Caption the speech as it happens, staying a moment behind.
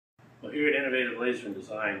Well, here at Innovative Laser and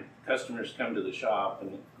Design, customers come to the shop,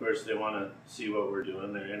 and of course they want to see what we're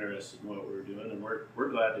doing. They're interested in what we're doing, and we're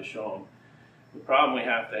glad to show them. The problem we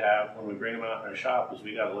have to have when we bring them out in our shop is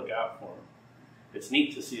we got to look out for them. It's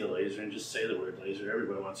neat to see a laser and just say the word laser.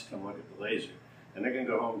 Everybody wants to come look at the laser, and they're going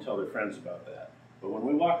to go home and tell their friends about that. But when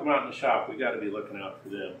we walk them out in the shop, we got to be looking out for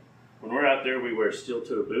them. When we're out there, we wear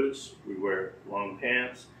steel-toe boots, we wear long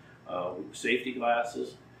pants, safety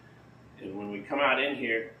glasses, and when we come out in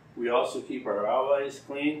here, we also keep our always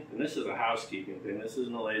clean, and this is a housekeeping thing. This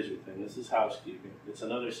isn't a laser thing. This is housekeeping. It's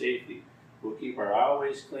another safety. We'll keep our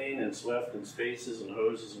always clean and swept and spaces and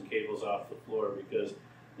hoses and cables off the floor because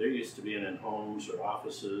they're used to being in homes or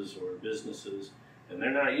offices or businesses, and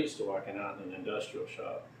they're not used to walking out in an industrial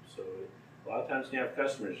shop. So a lot of times when you have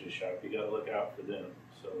customers in your shop, you got to look out for them.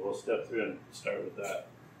 So we'll step through and start with that.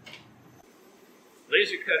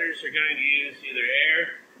 Laser cutters are going to use either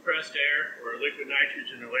air, compressed air, or liquid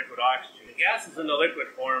nitrogen or liquid oxygen. The gas is in the liquid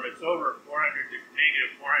form. It's over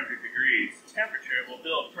negative 400 degrees. Temperature will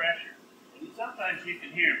build pressure. And sometimes you can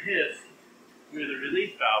hear them hiss through the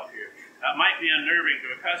release valve here. That might be unnerving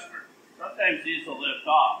to a customer. Sometimes these will lift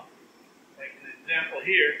off. Like an example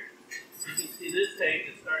here, you can see this tank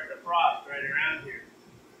is starting to frost right around here.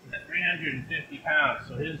 At 350 pounds,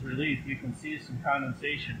 so his release, you can see some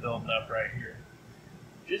condensation building up right here.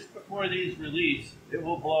 Just before these release, it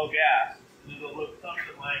will blow gas. It'll look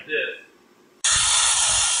something like this.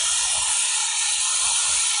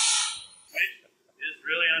 Which is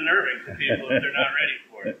really unnerving to people if they're not ready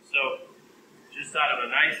for it. So, just out of a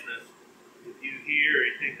niceness, if you hear or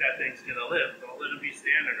you think that thing's going to lift, don't let them be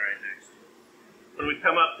standing right next to it. When we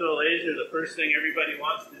come up to a laser, the first thing everybody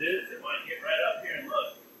wants to do is they want to get right up here and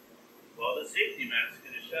look. Well, the safety mat's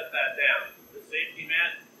going to shut that down. The safety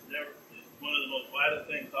mat is one of the most vital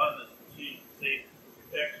things on this machine, safe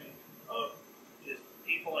protection of just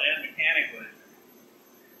people and mechanical injury.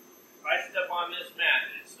 If I step on this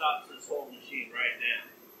mat, it stops this whole machine right now.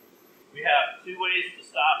 We have two ways to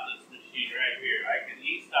stop this machine right here. I can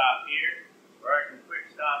e-stop here, or I can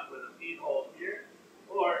quick stop with a feed hold here,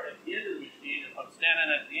 or at the end of the machine, if I'm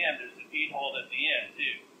standing at the end, there's a feed hold at the end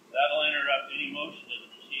too. That'll interrupt any motion of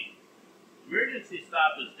the machine. Emergency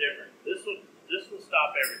stop is different. This will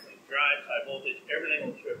stop everything. Drives, high voltage, everything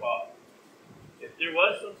will trip off. If there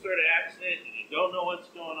was some sort of accident and you don't know what's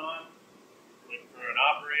going on, like for an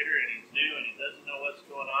operator and he's new and he doesn't know what's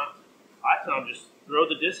going on, I tell him just throw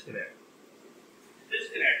the disconnect.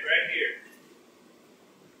 Disconnect right here.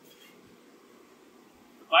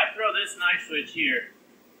 If I throw this knife switch here,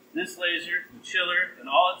 this laser, the chiller, and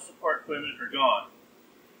all its support equipment are gone.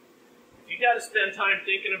 If you got to spend time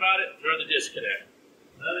thinking about it, throw the disconnect.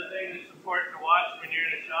 Another thing that's important to watch when you're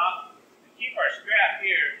in a shop, we keep our scrap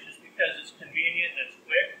here just because it's convenient and it's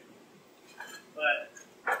quick. But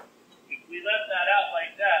if we left that out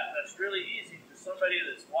like that, that's really easy for somebody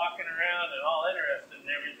that's walking around and all interested in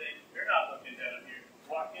everything. They're not looking down here.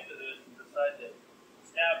 Walk into this and decide to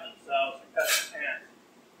stab themselves or cut their hands.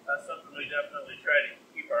 That's something we definitely try to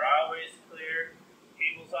keep our aisleways clear,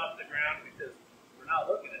 cables off the ground, because we're not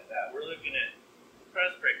looking at that. We're looking at the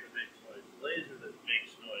press brake that makes noise, the laser that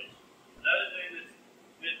makes noise. Another thing that's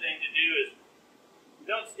a good thing to do is you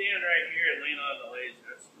don't stand right here and lean on the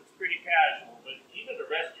laser. It's pretty casual, but even to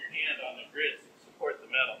rest your hand on the grids to support the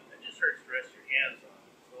metal, it just hurts to rest your hands on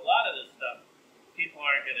it. So a lot of this stuff, people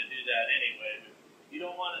aren't going to do that anyway. But you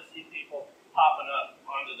don't want to see people popping up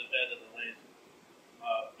onto the bed of the laser.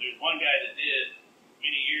 There's one guy that did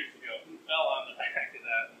many years ago who fell on the back of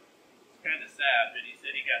that. It's kind of sad, but he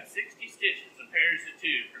said he got 60 stitches and pairs of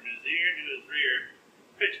two from his ear to his rear,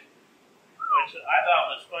 which I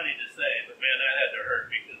thought was funny to say, but man, that had to hurt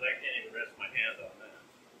because I can't even rest my hand on that.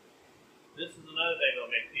 This is another thing that'll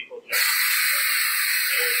make people jump.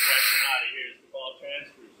 The air rushing out of here is the ball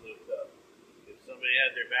transfers lift up. If somebody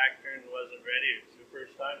had their back turned and wasn't ready, it's their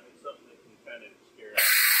first time, it's something that can kind of scare them.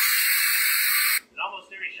 In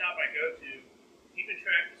almost every shop I go to, keeping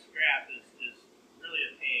track of scrap is really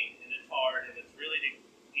a pain, and it's hard, and it's really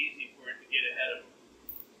easy for it to get ahead of them.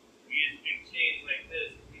 We use big chains like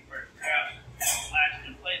this to keep our scrap latched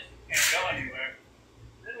in place so it can't go anywhere.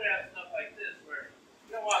 Then we have stuff like this where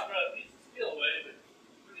you don't want to throw a piece of steel away, but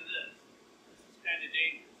look at this. This is kind of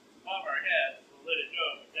dangerous. It's above our heads, we'll let it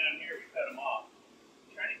go, but down here we cut them off.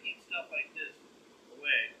 Try to keep stuff like this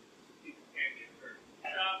away so people can't get hurt. In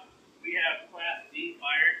the shop, we have Class D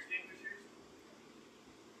fire extinguishers,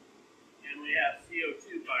 and we have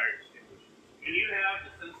CO2 fire extinguishers. When you have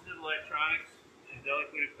the sensitive electronics and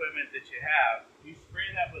delicate equipment that you have, you spray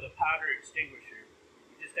that with a powder extinguisher.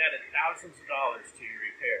 You just added thousands of dollars to your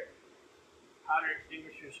repair. Powder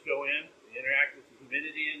extinguishers go in, they interact with the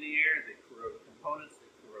humidity in the air, they corrode components, they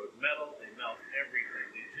corrode metal, they melt everything.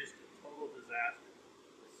 They're just a total disaster.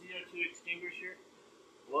 The CO2 extinguisher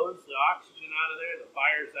blows the oxygen out of there, the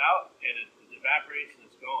fire's out, and it evaporates and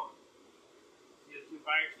it's gone. CO2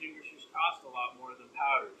 fire extinguishers cost a lot more than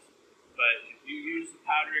powders, but if you use a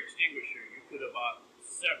powder extinguisher, you could have bought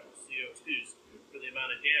several CO2s for the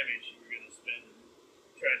amount of damage you were going to spend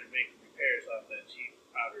trying to make repairs off that cheap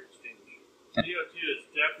powder extinguisher. CO2 is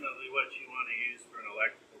definitely what you want to use for an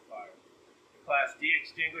electrical fire. The Class D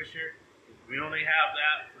extinguisher, we only have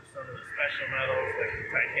that for some of the special metals like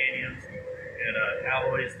the titaniums and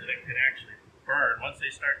alloys that it can actually burn. Once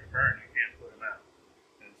they start to burn, you can't put them out.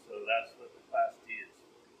 And so that's what the Class D is.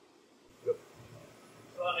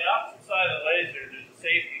 So on the opposite side of the laser, there's a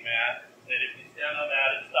safety mat that if you stand on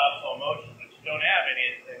that, it stops all motion, but you don't have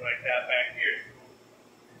anything like that back here.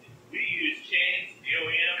 We use chains. The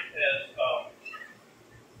OEM has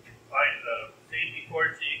safety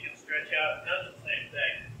cords that you can stretch out. It does the same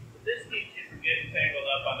thing. But this keeps you from getting tangled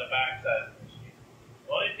up on the back side of the machine.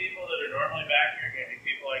 The only people that are normally back here are going to be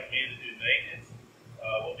people like me that do maintenance.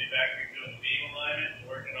 We'll be back here doing the beam alignment and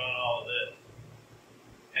working on all of this.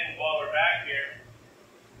 And while we're back here,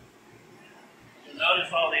 you'll notice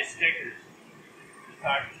all these stickers.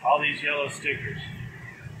 All these yellow stickers.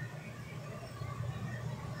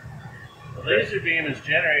 The laser beam is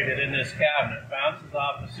generated in this cabinet, bounces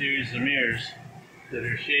off a series of mirrors that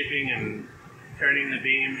are shaping and turning the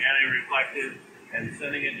beam anti-reflective and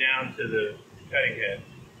sending it down to the cutting head.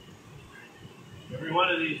 Every one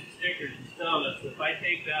of these stickers is telling us if I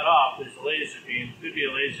take that off, there's a laser beam, could be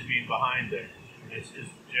a laser beam behind there. It's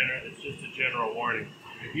just a general warning.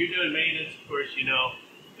 If you're doing maintenance, of course, you know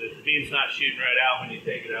that the beam's not shooting right out when you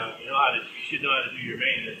take it out. You should know how to do your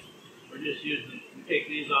maintenance. We're just using, we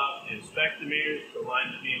take these off, inspect the mirrors to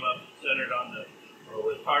line the beam up centered on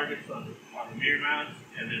with targets on the mirror mounts,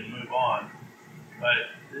 and then move on.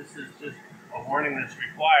 But this is just a warning that's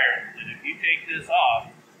required that if you take this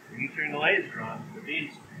off, when you turn the laser on, the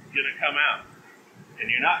beam's going to come out.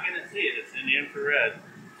 And you're not going to see it. It's in the infrared,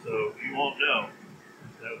 so you won't know.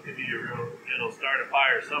 So it could be it'll start a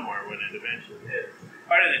fire somewhere when it eventually hits.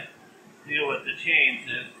 Part of the deal with the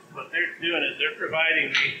chains is what they're doing is they're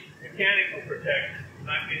providing the mechanical protection,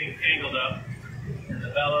 not getting tangled up in the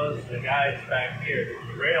bellows, the guides back here. There's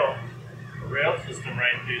a rail system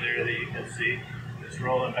right through there that you can see. It's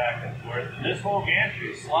rolling back and forth. And this whole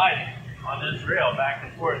gantry is sliding on this rail back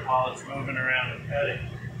and forth while it's moving around and cutting.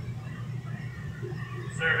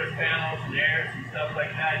 Service panels and airs and stuff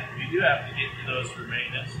like that, you do have to get to those for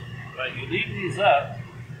maintenance. But you leave these up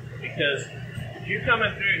because if you're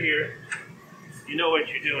coming through here, you know what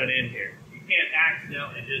you're doing in here. You can't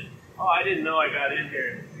accidentally just, oh, I didn't know I got in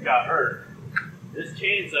here and got hurt. This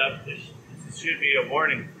chain's up. This should be a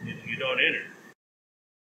warning if you don't enter.